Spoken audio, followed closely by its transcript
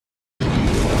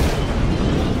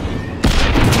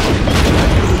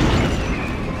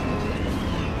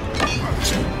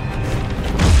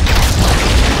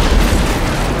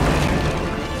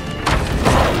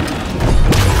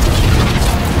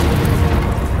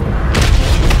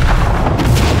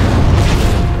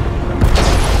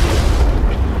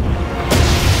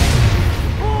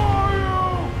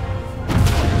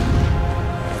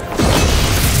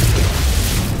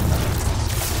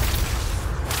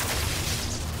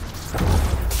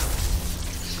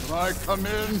Can I come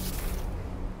in?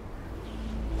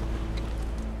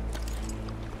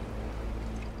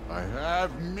 I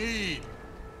have mead.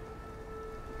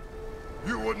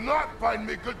 You would not find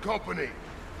me good company.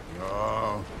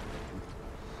 No.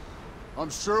 I'm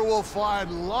sure we'll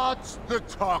find lots to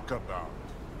talk about.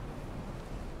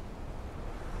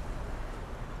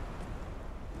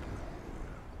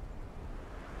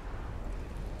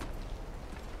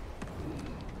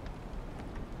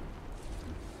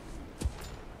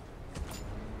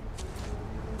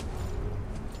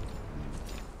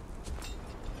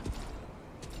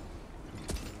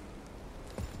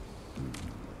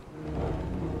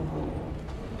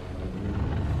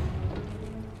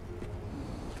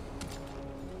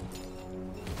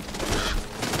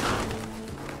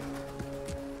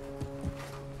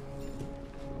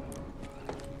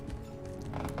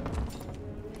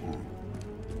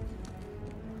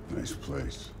 Nice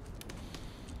place.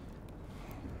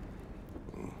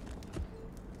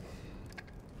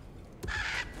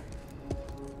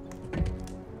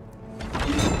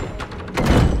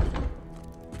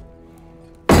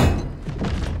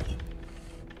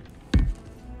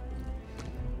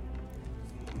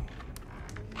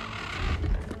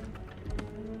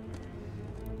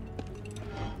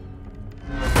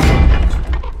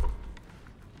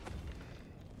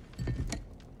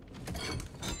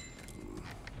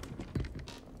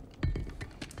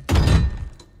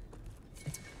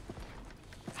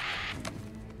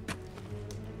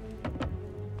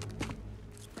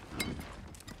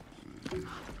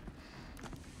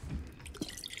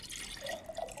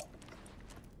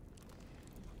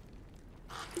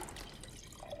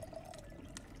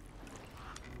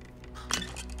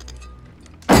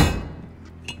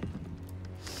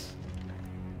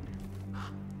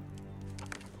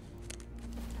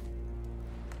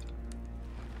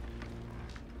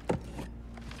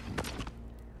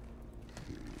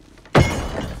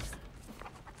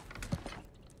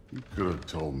 You could have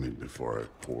told me before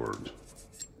I poured.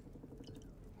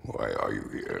 Why are you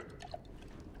here?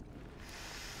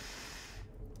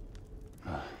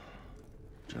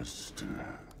 Just,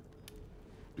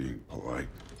 being polite.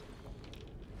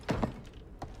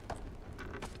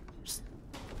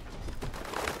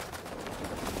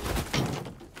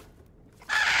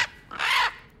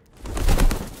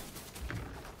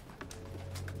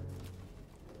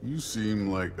 You seem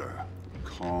like a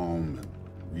calm and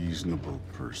reasonable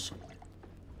person.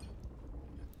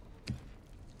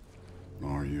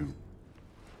 Are you?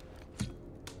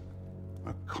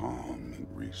 A calm and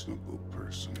reasonable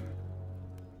person.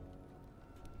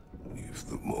 If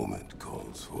the moment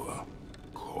calls for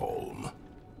calm.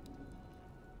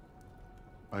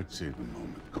 I'd say the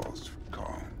moment calls for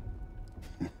calm.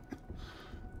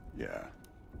 Yeah.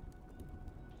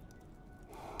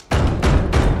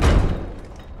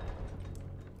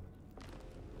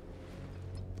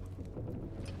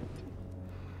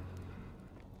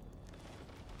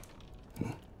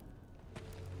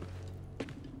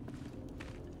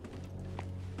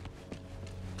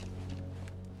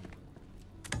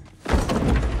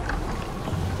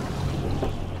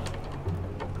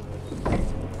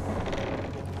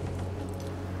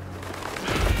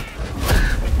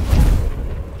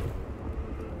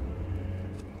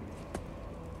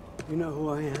 You know who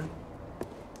I am?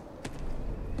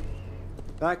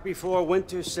 Back before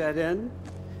winter set in,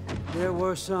 there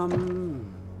were some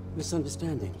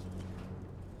misunderstandings.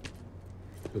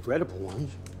 Regrettable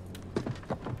ones.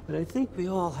 But I think we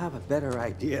all have a better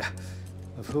idea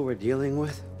of who we're dealing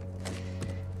with.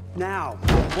 Now,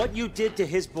 what you did to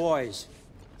his boys.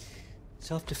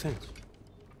 Self-defense.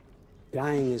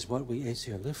 Dying is what we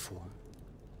Aesir live for.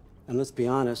 And let's be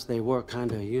honest, they were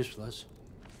kinda useless.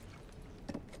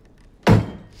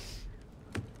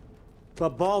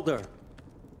 But Baldur,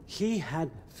 he had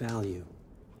value.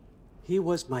 He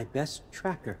was my best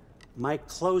tracker, my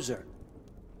closer.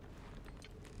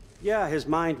 Yeah, his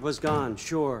mind was gone,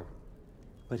 sure.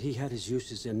 But he had his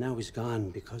uses, and now he's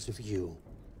gone because of you.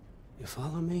 You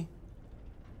follow me?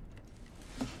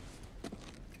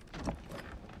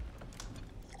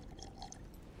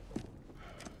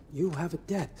 You have a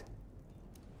debt.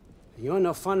 You're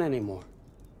no fun anymore.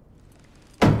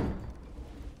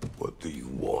 What do you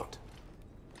want?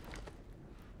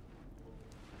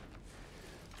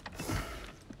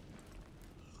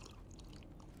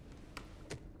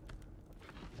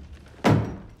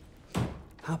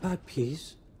 How about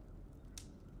peace?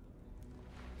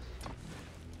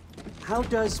 How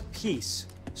does peace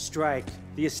strike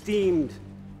the esteemed,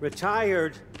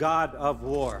 retired god of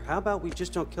war? How about we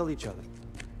just don't kill each other?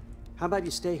 How about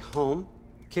you stay home,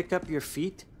 kick up your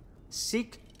feet,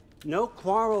 seek no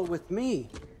quarrel with me,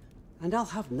 and I'll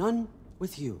have none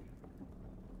with you.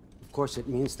 Of course, it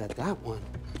means that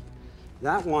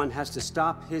that one has to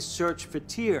stop his search for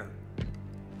Tyr.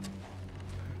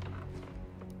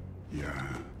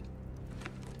 Yeah.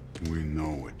 We know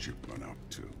what you've been up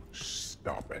to.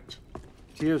 Stop it.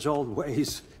 Tyr's old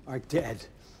ways are dead.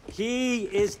 He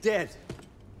is dead.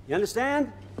 You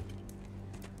understand?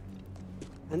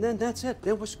 And then that's it.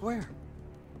 Then we're square.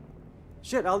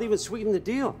 Shit, I'll even sweeten the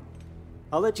deal.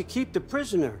 I'll let you keep the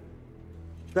prisoner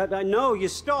that I know you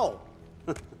stole.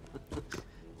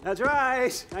 That's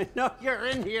right. I know you're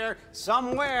in here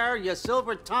somewhere, you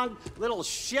silver-tongued little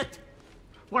shit.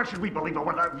 Why should we believe a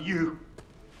word of you?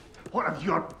 What have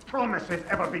your promises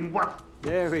ever been worth?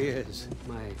 There he is,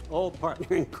 my old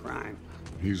partner in crime.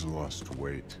 He's lost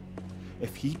weight.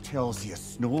 If he tells you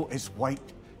snow is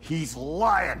white, he's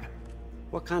lying.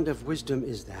 What kind of wisdom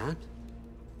is that?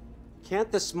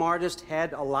 Can't the smartest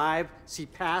head alive see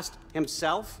past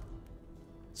himself?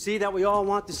 See that we all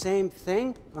want the same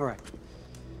thing? All right.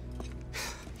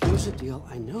 Here's a deal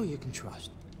I know you can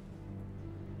trust.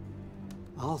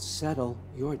 I'll settle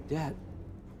your debt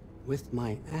with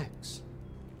my ex.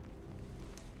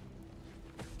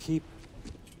 Keep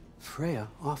Freya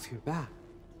off your back.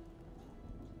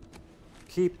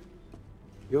 Keep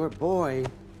your boy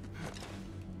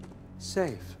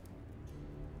safe.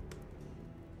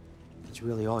 That's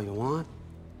really all you want,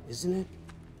 isn't it?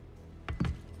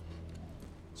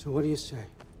 So what do you say?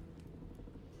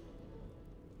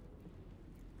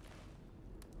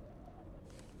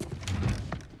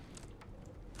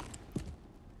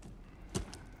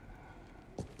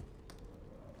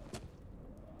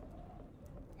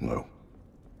 No.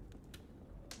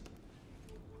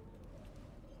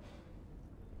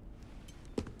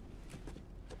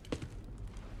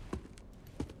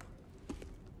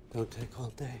 Don't take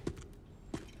all day.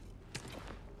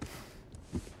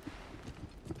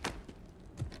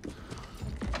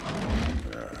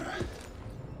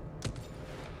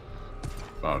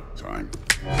 About time.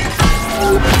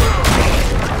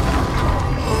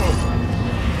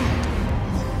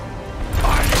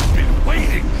 I've been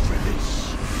waiting for this.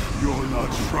 You're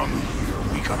not from here.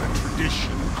 We got a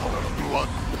tradition called blood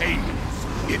payments.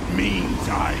 It means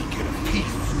I get a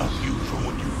piece of you for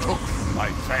what you took from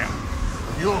my family.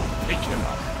 You'll pick it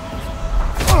up.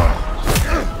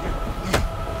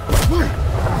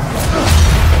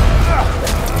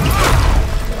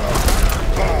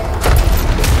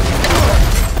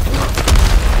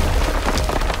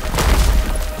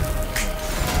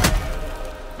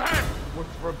 That was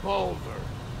Revolver.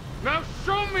 Now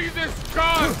show me this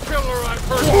god killer I've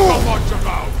heard so much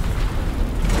about.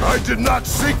 I did not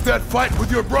seek that fight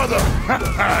with your brother.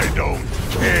 I don't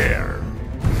care.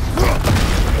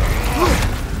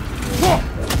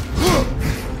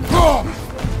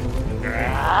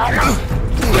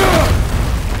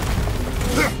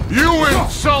 You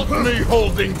insult me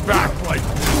holding back like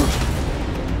this.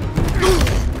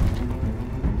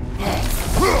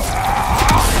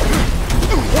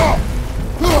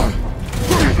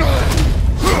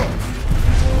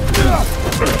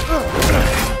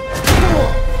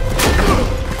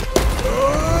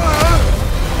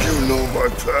 You know my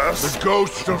past. The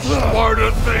ghost of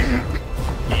Sparta thing?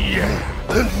 Yeah.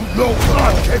 Then you know what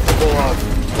I'm capable of.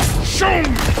 Show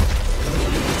me!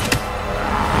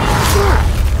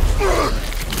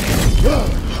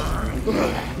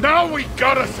 Now we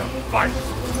got us a fight!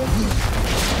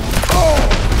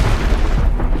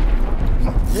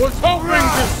 Was hoping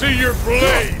to see your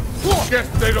blade! Guess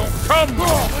they don't come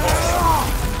with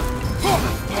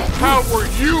How were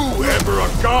you ever a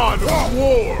god of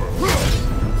war?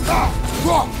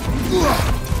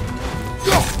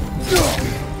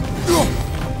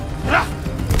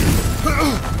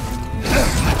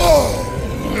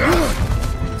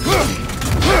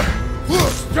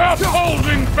 Stop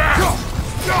holding back!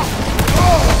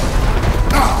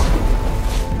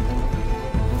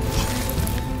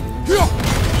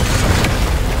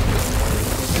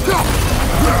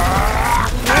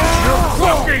 You're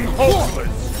fucking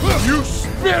hopeless! You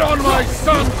spit on my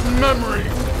son's memory!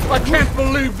 I can't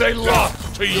believe they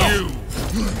lost to you!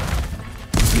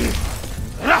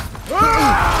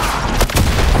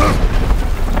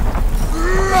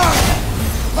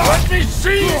 Let me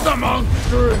see the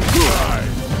monster inside!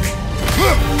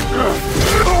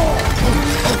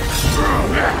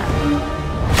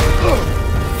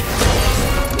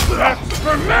 That's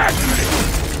for madness!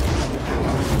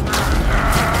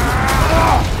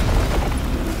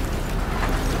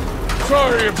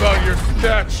 Sorry about your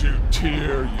statue,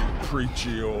 Tyr, you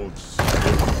preachy old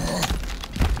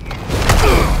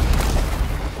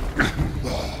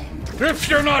If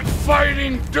you're not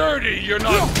fighting dirty, you're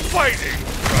not fighting,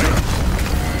 right?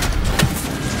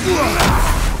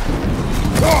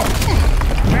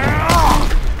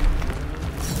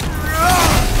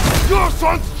 Your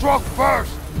son struck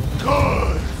first!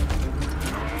 Good!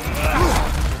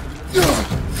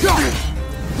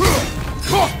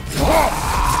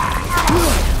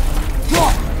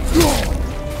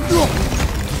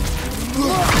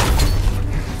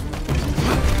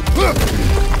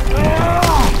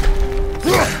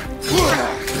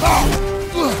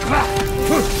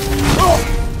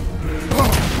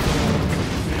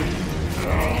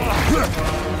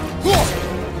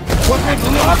 Was it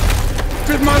luck?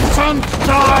 Did my son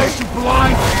die to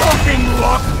blind fucking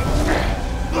luck?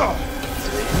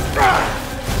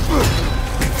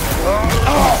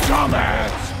 Oh,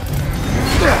 dumbass!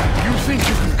 You think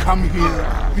you can come here,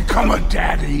 become a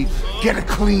daddy, get a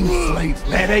clean slate?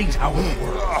 That ain't how it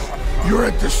works. You're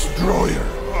a destroyer,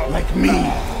 like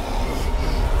me.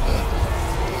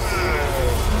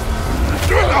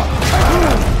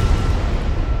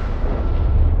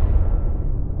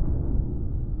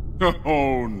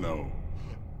 Oh no.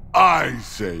 I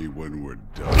say when we're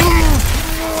done.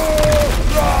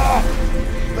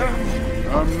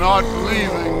 I'm not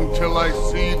leaving till I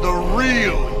see the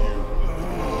real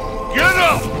you. Get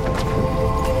up!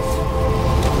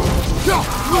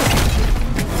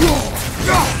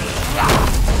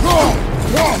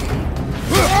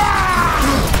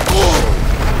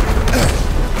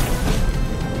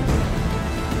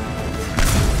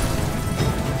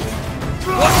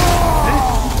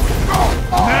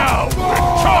 Now we're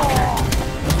talking!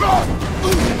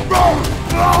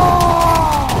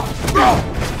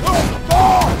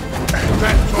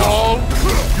 That's all?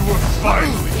 You were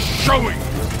finally showing!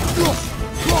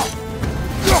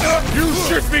 You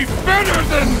should be better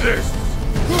than this!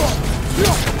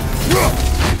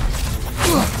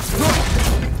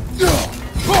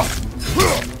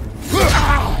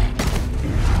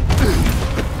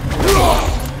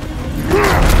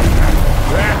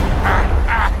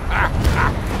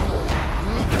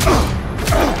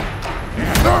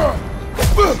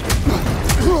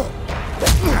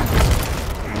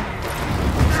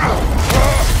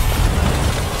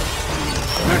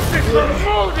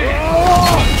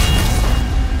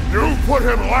 You put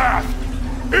him last,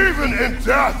 even in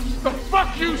death. The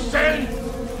fuck you say?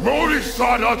 Modi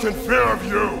saw us in fear of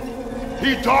you.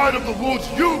 He died of the wounds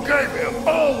you gave him.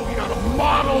 Oh, you're a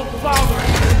model father!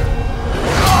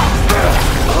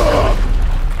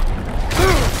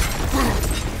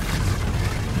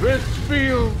 This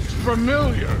feels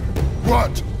familiar.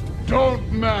 What?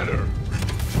 Don't matter.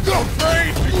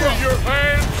 Afraid to get your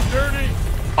hands dirty?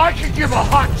 I could give a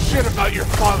hot shit about your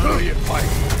fatherly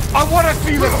advice. I want to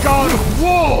see the god of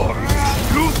war!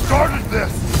 You started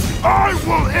this! I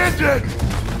will end it!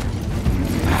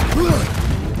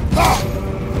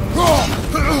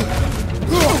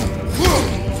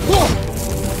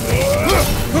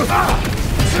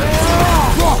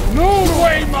 No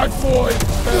way my boy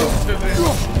fell to this!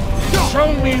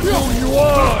 Show me who you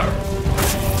are!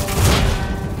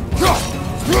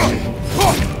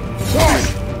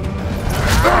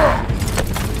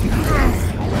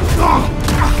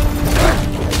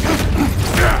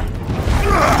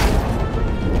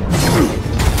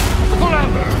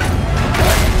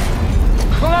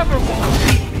 Clever won't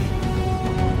beat me!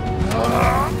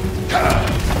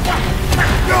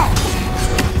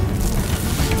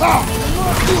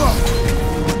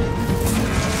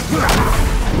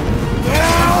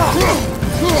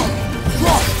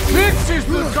 This is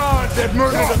the god that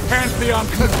murdered a pantheon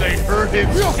because they hurt his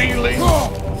feelings!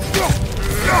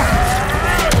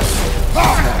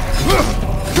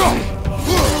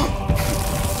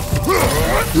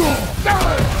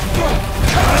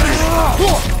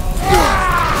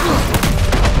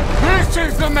 This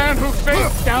is the man who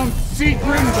faced down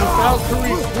Sigrun, the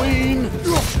Valkyrie Queen!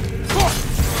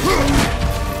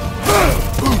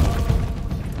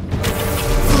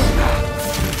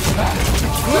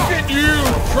 Look at you,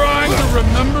 trying to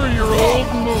remember your old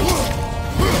moves!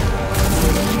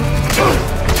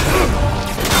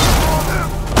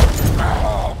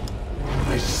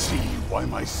 I see why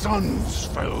my sons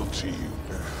fell to you.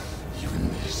 Even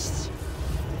this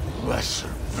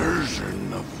lesser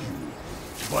version of you.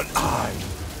 But I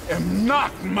am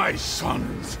not my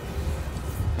sons.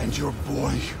 And your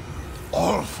boy,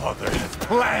 Allfather, has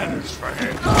plans for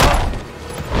him.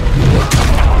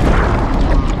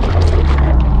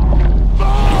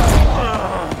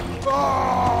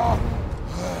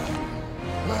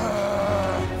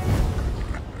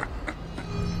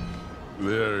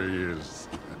 There he is.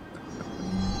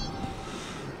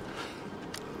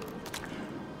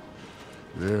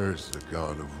 There's the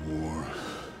god of war.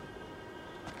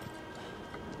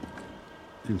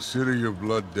 Consider your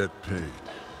blood debt paid.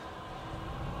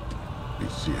 Be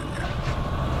seeing ya.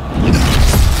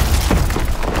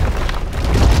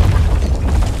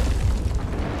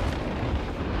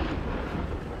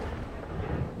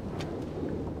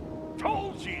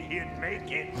 Told you he'd make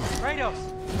it.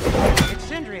 Kratos! It's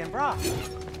Sindri and Brock.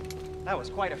 That was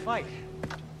quite a fight.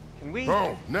 Can we...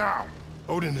 Oh, now!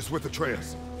 Odin is with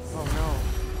Atreus. Oh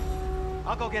no.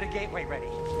 I'll go get a gateway ready.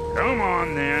 Come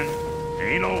on then.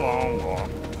 Ain't a long walk.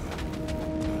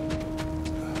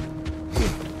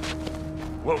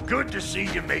 Well, good to see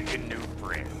you making new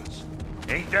friends.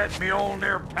 Ain't that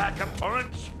Mjolnir pack a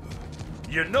punch?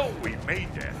 You know we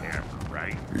made that hammer,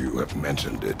 right? You have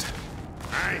mentioned it.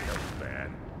 I know that.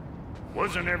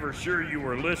 Wasn't ever sure you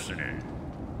were listening.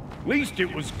 At least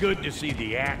it was good to see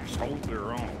the axe hold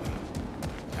their own.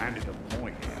 Kind of the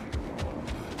point, after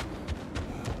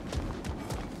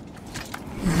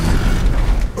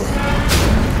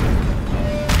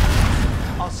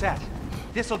all. All set.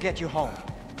 This'll get you home.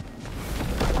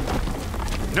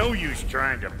 No use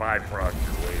trying to bifrost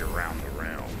your way around the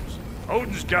realms.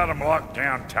 Odin's got them locked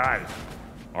down tight.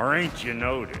 Or ain't you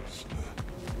noticed?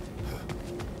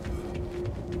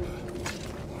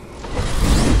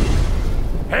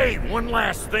 Hey, one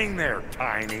last thing there,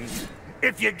 Tiny.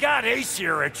 If you got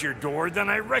Aesir at your door, then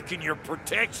I reckon your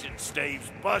protection stave's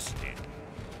busted.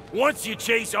 Once you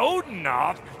chase Odin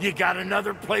off, you got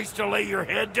another place to lay your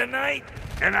head tonight?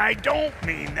 And I don't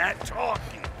mean that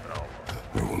talking, fella.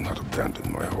 I will not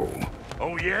abandon my home.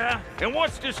 Oh yeah? And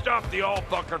what's to stop the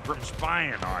all-fucker from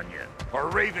spying on you? Or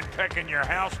Raven pecking your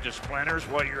house to splinters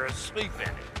while you're asleep in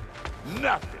it?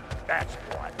 Nothing, that's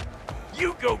what.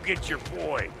 You go get your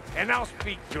boy, and I'll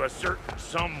speak to a certain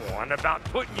someone about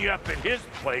putting you up at his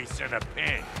place in a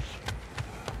pinch.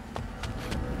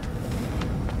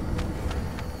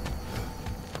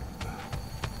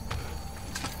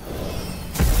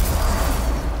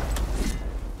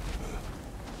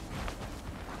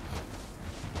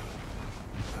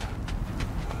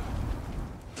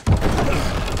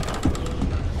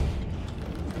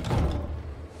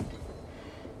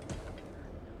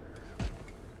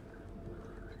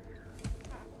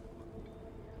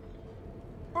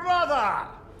 Brother!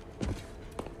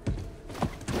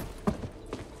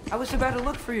 I was about to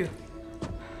look for you.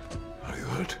 Are you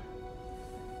hurt?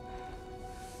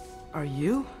 Are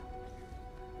you?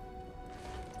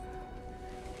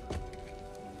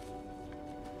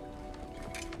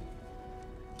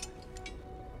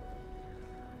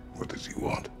 What does he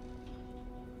want?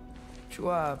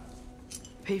 To,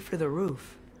 pay for the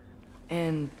roof.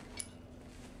 And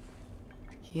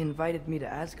he invited me to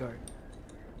Asgard.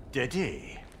 Did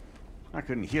he? I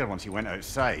couldn't hear once he went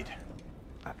outside.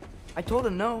 I told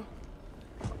him no.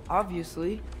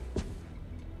 Obviously.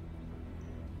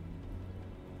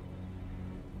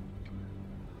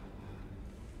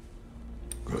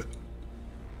 Good.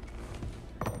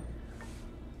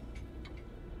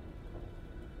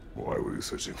 Why were you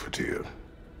searching for Tyr?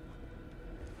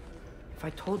 If I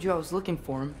told you I was looking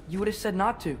for him, you would have said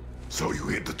not to. So you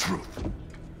hid the truth.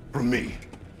 From me.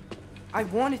 I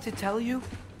wanted to tell you.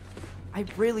 I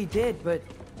really did, but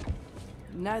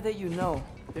now that you know,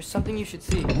 there's something you should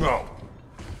see. No.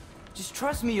 Just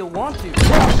trust me, you'll want to.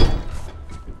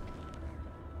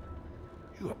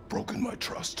 You have broken my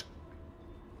trust.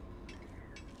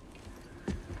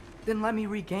 Then let me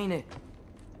regain it.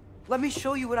 Let me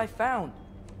show you what I found.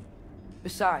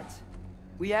 Besides,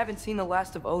 we haven't seen the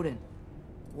last of Odin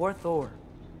or Thor.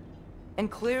 And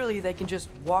clearly they can just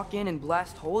walk in and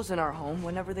blast holes in our home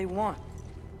whenever they want.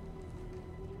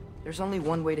 There's only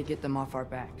one way to get them off our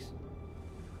backs.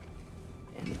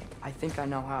 And I think I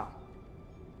know how.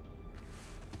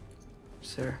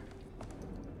 Sir.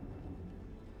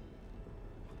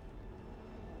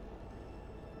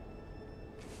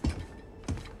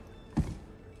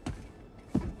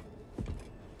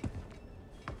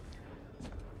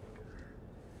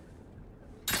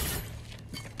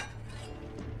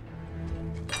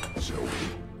 Shall we?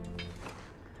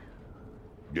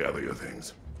 Gather your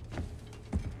things.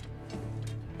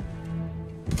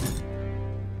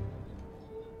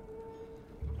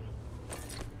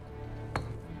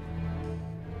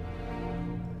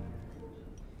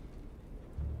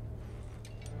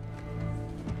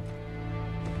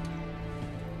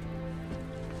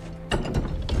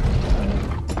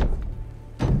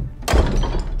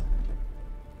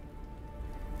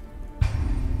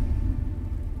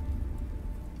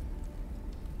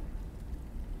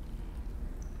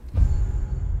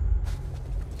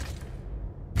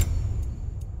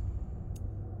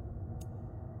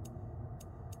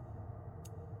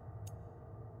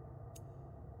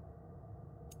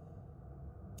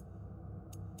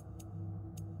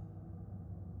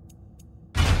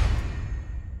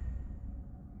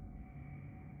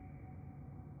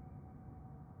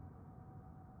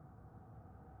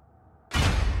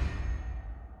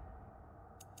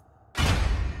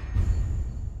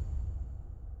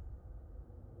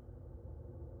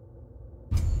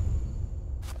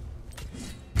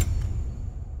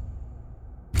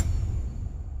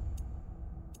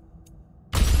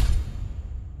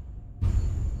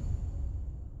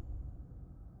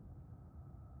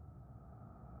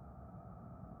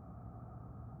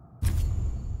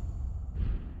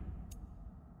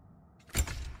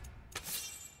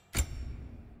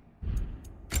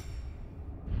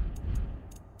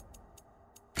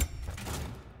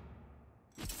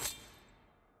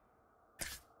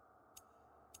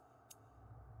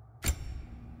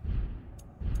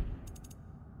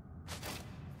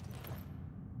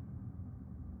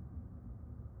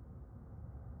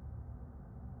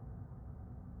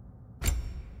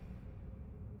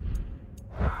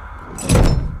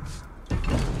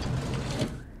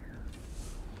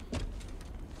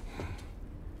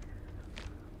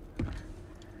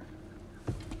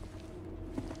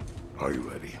 Are you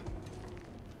ready?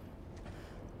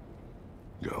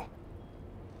 Go.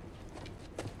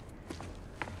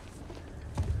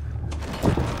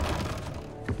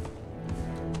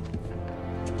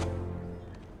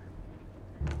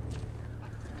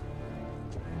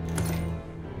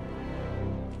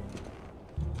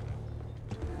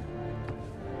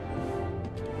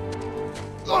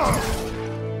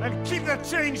 And keep the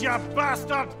change, you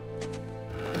bastard!